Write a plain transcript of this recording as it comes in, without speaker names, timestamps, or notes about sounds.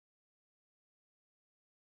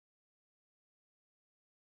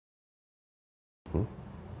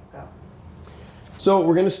So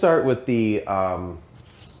we're going to start with the,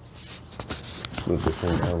 move this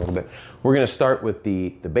thing down a little bit. We're going to start with the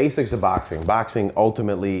basics of boxing. Boxing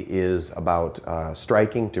ultimately is about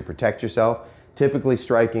striking to protect yourself, typically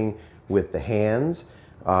striking with the hands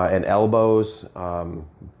and elbows,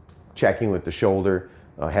 checking with the shoulder,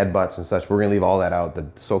 headbutts and such. We're going to leave all that out, the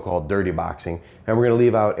so-called dirty boxing. And we're going to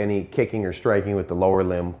leave out any kicking or striking with the lower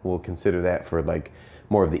limb. We'll consider that for like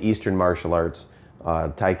more of the Eastern martial arts,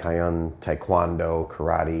 Taekwondo,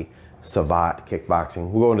 karate, savate,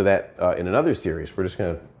 kickboxing. We'll go into that in another series. We're just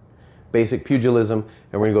going to basic pugilism,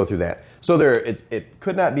 and we're going to go through that. So it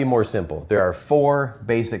could not be more simple. There are 4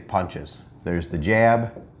 basic punches. There's the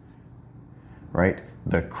jab, right?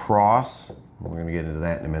 The cross, we're going to get into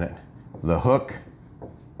that in a minute. The hook,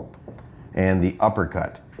 and the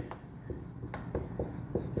uppercut.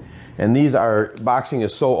 And these are, boxing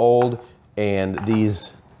is so old, and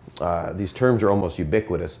these terms are almost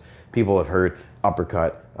ubiquitous. People have heard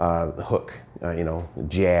uppercut, hook,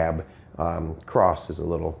 jab, cross is a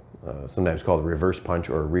little, sometimes called a reverse punch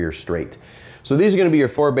or a rear straight. So these are going to be your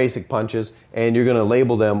 4 basic punches, and you're going to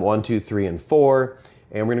label them 1, 2, 3, and 4.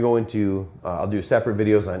 And we're going to go into, I'll do separate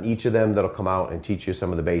videos on each of them that'll come out and teach you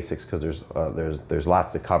some of the basics, because there's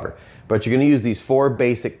lots to cover. But you're going to use these 4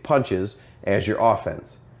 basic punches as your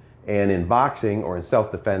offense. And in boxing or in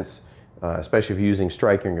self-defense, especially if you're using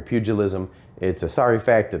striking or pugilism, it's a sorry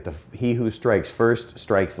fact that he who strikes first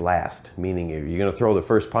strikes last, meaning if you're going to throw the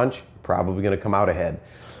first punch, probably going to come out ahead.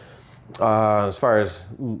 As far as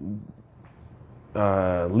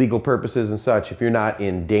legal purposes and such, if you're not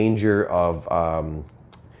in danger of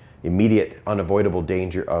immediate, unavoidable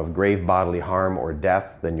danger of grave bodily harm or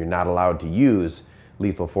death, then you're not allowed to use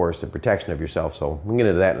lethal force in protection of yourself. So we'll get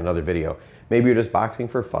into that in another video. Maybe you're just boxing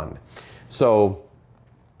for fun. So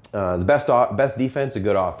the best defense, a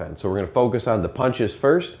good offense. So we're going to focus on the punches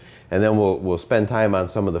first, and then we'll spend time on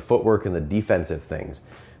some of the footwork and the defensive things.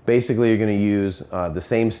 Basically, you're going to use the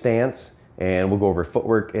same stance, and we'll go over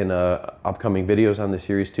footwork in upcoming videos on the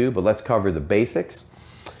series too, but let's cover the basics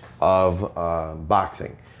of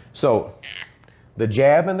boxing. So the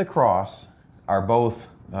jab and the cross are both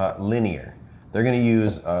linear. They're going to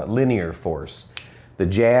use linear force. The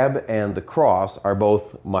jab and the cross are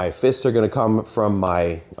both, my fists are going to come from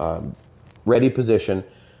my ready position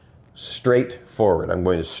straight forward. I'm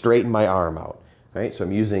going to straighten my arm out, right? So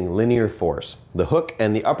I'm using linear force. The hook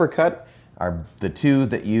and the uppercut are the 2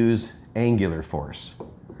 that use angular force,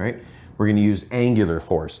 right? We're going to use angular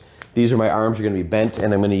force. These are my arms are going to be bent,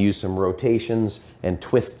 and I'm going to use some rotations and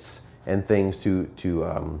twists and things to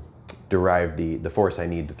derive the force I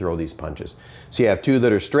need to throw these punches. So you have 2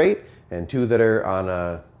 that are straight and 2 that are on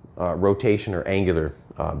a rotation or angular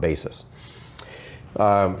basis.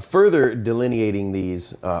 Further delineating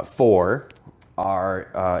these 4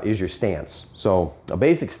 is your stance. So a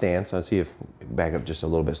basic stance, I'll see if back up just a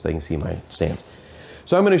little bit so they can see my stance.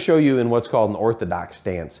 So I'm going to show you in what's called an orthodox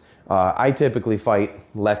stance. I typically fight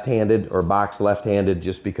left-handed or box left-handed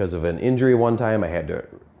just because of an injury one time. I had to,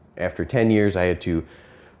 after 10 years, I had to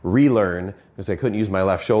relearn because I couldn't use my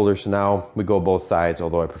left shoulder. So now we go both sides,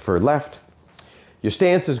 although I prefer left. Your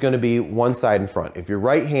stance is going to be one side in front. If you're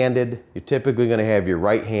right-handed, you're typically going to have your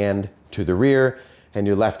right hand to the rear and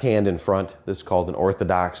your left hand in front. This is called an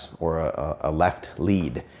orthodox or a left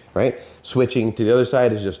lead, right? Switching to the other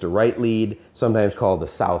side is just a right lead, sometimes called a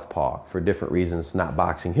southpaw for different reasons. It's not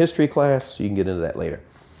boxing history class, so you can get into that later.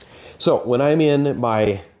 So when I'm in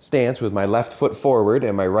my stance with my left foot forward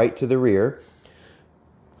and my right to the rear,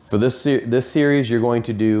 for this series, you're going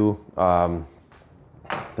to do the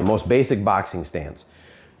most basic boxing stance.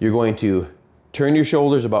 You're going to turn your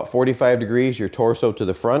shoulders about 45 degrees, your torso to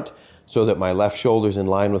the front, so that my left shoulder's in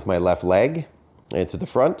line with my left leg and to the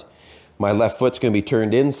front. My left foot's going to be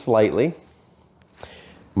turned in slightly.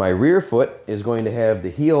 My rear foot is going to have the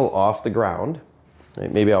heel off the ground.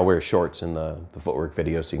 Maybe I'll wear shorts in the footwork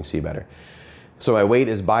video so you can see better. So my weight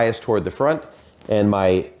is biased toward the front, and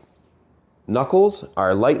my knuckles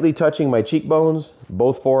are lightly touching my cheekbones.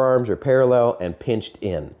 Both forearms are parallel and pinched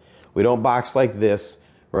in. We don't box like this,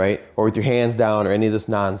 right? Or with your hands down or any of this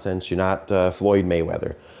nonsense. You're not Floyd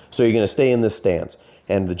Mayweather. So you're going to stay in this stance.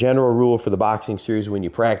 And the general rule for the boxing series when you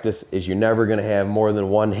practice is you're never going to have more than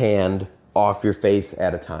one hand off your face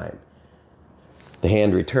at a time. The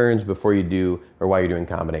hand returns before you do or while you're doing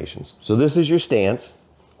combinations. So this is your stance,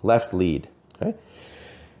 left lead. Okay?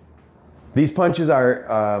 These punches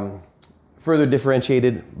are further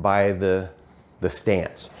differentiated by the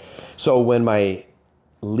stance. So when my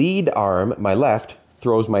lead arm, my left,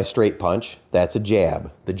 throws my straight punch, that's a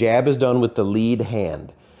jab. The jab is done with the lead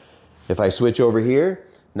hand. If I switch over here,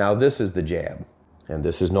 now this is the jab, and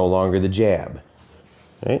this is no longer the jab.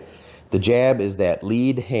 Right? The jab is that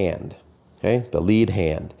lead hand. Okay? The lead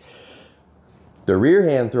hand. The rear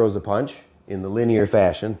hand throws a punch in the linear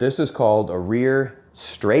fashion. This is called a rear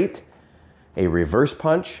straight, a reverse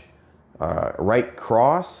punch, right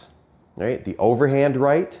cross, right? The overhand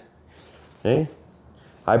right. Okay?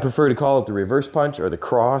 I prefer to call it the reverse punch or the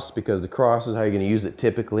cross because the cross is how you're going to use it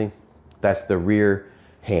typically. That's the rear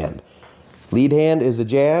hand. Lead hand is a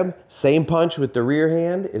jab. Same punch with the rear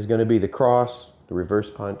hand is going to be the cross, the reverse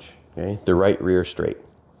punch, okay? The right rear straight.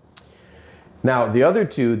 Now, the other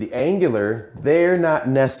two, the angular, they're not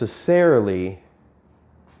necessarily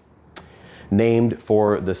named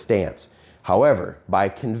for the stance. However, by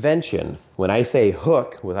convention, when I say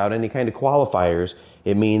hook without any kind of qualifiers,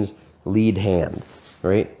 it means lead hand,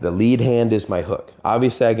 right? The lead hand is my hook.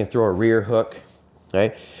 Obviously, I can throw a rear hook,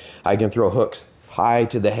 right? I can throw hooks high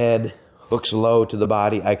to the head, hooks low to the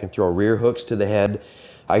body. I can throw rear hooks to the head.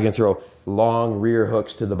 I can throw long rear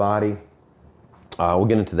hooks to the body. We'll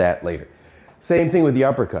get into that later. Same thing with the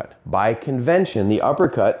uppercut. By convention, the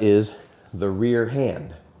uppercut is the rear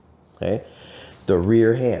hand, okay? The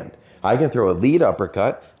rear hand. I can throw a lead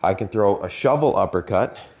uppercut. I can throw a shovel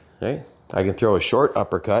uppercut, okay? I can throw a short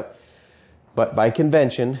uppercut. But by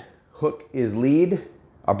convention, hook is lead,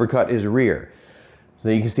 uppercut is rear. So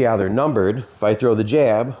you can see how they're numbered. If I throw the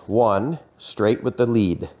jab, 1, straight with the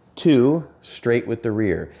lead. 2, straight with the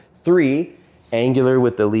rear. 3, angular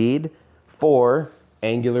with the lead. 4,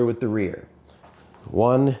 angular with the rear.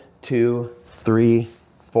 1, 2, 3,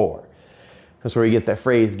 4. That's where you get that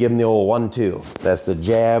phrase, give them the old 1, 2. That's the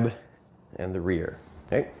jab and the rear.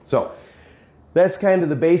 Okay, so that's kind of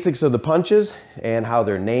the basics of the punches and how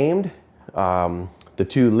they're named. The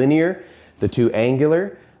two linear, the two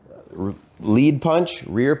angular, lead punch,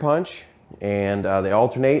 rear punch, and they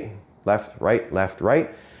alternate left, right.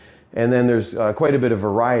 And then there's quite a bit of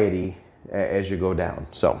variety as you go down.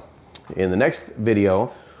 So in the next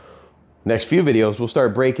video, next few videos, we'll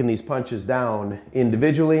start breaking these punches down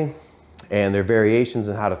individually and their variations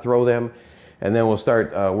and how to throw them. And then we'll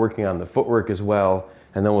start working on the footwork as well.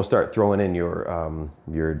 And then we'll start throwing in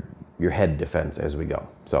your head defense as we go.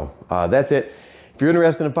 So that's it. If you're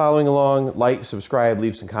interested in following along, like, subscribe,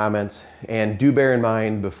 leave some comments, and do bear in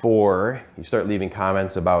mind before you start leaving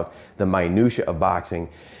comments about the minutia of boxing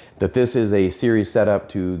that this is a series set up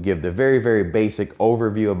to give the very, very basic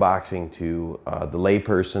overview of boxing to the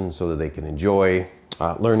layperson so that they can enjoy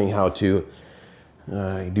learning how to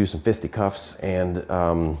do some fisticuffs and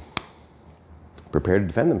prepare to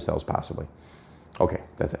defend themselves possibly. Okay,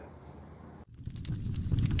 that's it.